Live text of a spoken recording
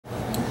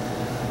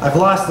I've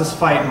lost this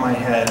fight in my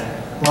head,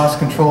 lost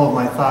control of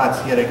my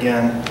thoughts yet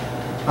again.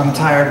 I'm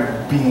tired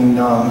of being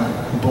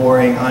numb,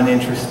 boring,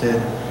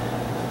 uninterested.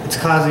 It's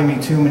causing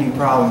me too many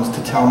problems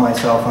to tell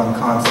myself I'm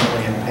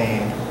constantly in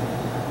pain.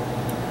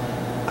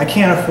 I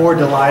can't afford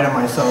to lie to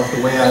myself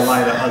the way I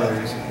lie to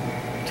others,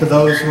 to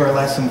those who are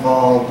less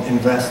involved,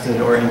 invested,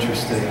 or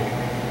interested.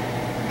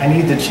 I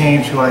need to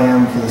change who I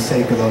am for the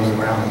sake of those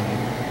around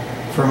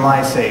me, for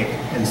my sake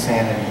and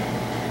sanity.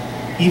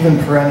 Even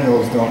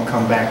perennials don't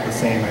come back the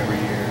same every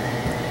year.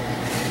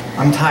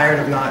 I'm tired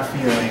of not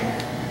feeling.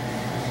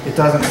 It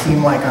doesn't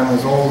seem like I'm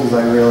as old as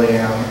I really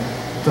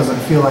am. It doesn't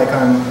feel like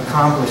I'm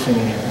accomplishing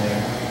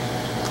anything.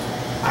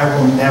 I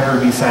will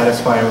never be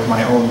satisfied with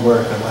my own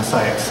work unless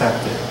I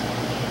accept it.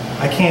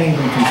 I can't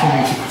even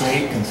continue to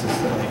create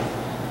consistently.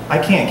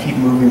 I can't keep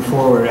moving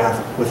forward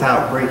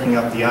without breaking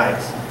up the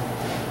ice.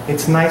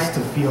 It's nice to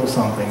feel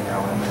something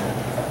now and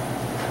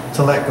then.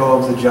 To let go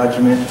of the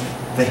judgment,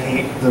 the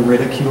hate, the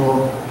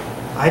ridicule.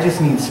 I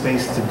just need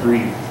space to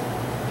breathe.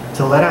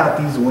 To let out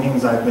these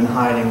wings I've been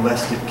hiding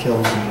lest it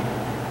kills me.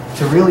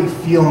 To really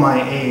feel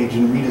my age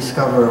and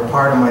rediscover a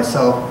part of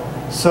myself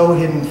so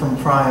hidden from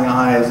prying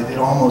eyes it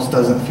almost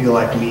doesn't feel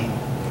like me.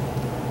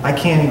 I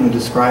can't even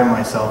describe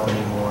myself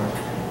anymore.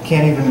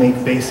 Can't even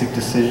make basic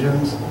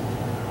decisions.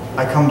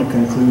 I come to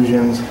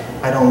conclusions.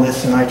 I don't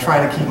listen. I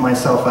try to keep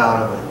myself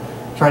out of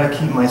it. Try to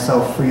keep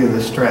myself free of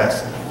the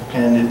stress.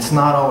 And it's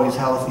not always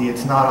healthy.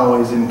 It's not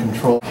always in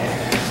control.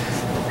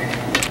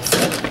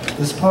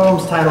 This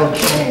poem's titled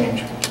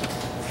Change.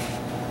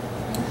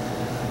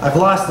 I've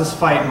lost this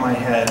fight in my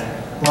head,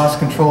 lost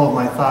control of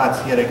my thoughts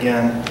yet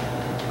again.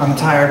 I'm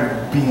tired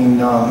of being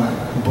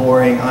numb,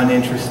 boring,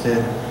 uninterested.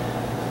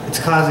 It's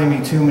causing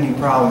me too many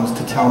problems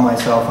to tell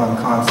myself I'm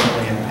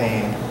constantly in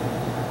pain.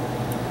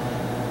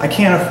 I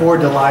can't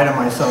afford to lie to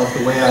myself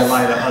the way I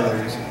lie to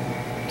others,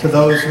 to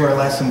those who are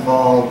less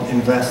involved,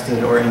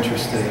 invested, or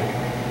interested.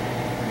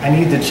 I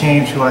need to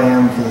change who I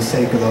am for the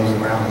sake of those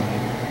around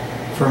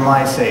me, for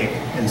my sake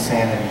and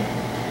sanity.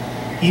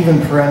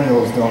 Even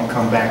perennials don't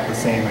come back the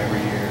same every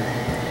year.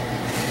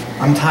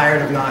 I'm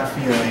tired of not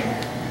feeling.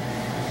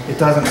 It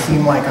doesn't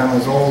seem like I'm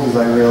as old as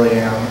I really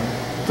am.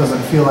 It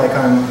doesn't feel like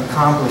I'm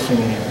accomplishing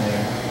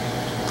anything.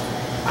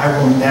 I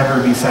will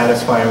never be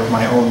satisfied with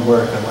my own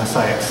work unless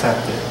I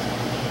accept it.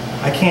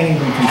 I can't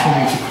even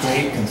continue to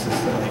create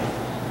consistently.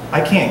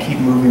 I can't keep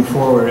moving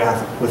forward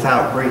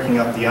without breaking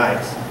up the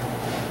ice.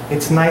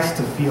 It's nice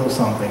to feel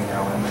something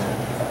now and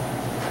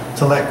then.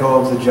 To let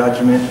go of the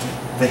judgment,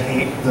 the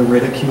hate, the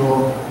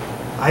ridicule.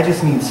 I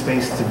just need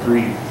space to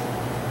breathe.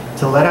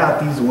 To let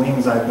out these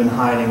wings I've been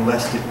hiding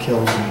lest it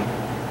kills me.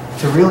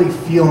 To really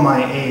feel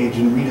my age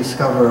and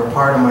rediscover a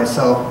part of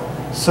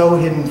myself so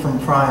hidden from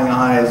prying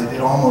eyes it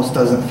almost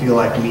doesn't feel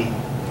like me.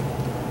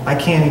 I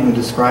can't even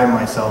describe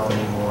myself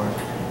anymore.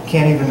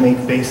 Can't even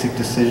make basic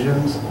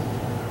decisions.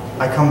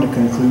 I come to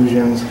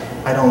conclusions.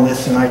 I don't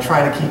listen. I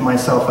try to keep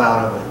myself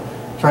out of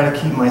it. Try to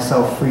keep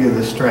myself free of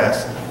the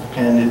stress.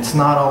 And it's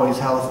not always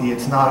healthy.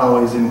 It's not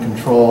always in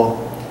control.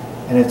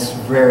 And it's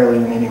rarely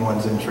in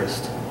anyone's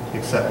interest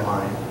except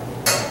mine.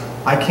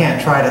 I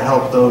can't try to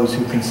help those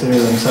who consider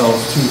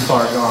themselves too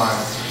far gone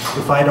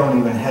if I don't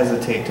even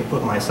hesitate to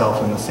put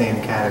myself in the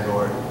same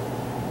category.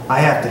 I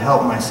have to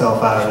help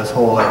myself out of this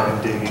hole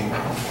I've been digging,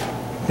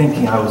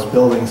 thinking I was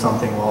building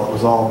something while it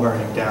was all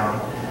burning down,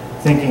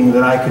 thinking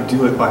that I could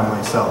do it by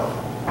myself,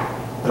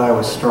 that I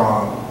was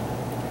strong.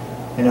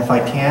 And if I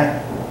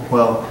can't,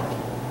 well,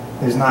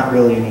 there's not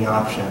really any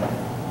option.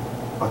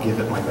 I'll give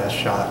it my best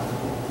shot.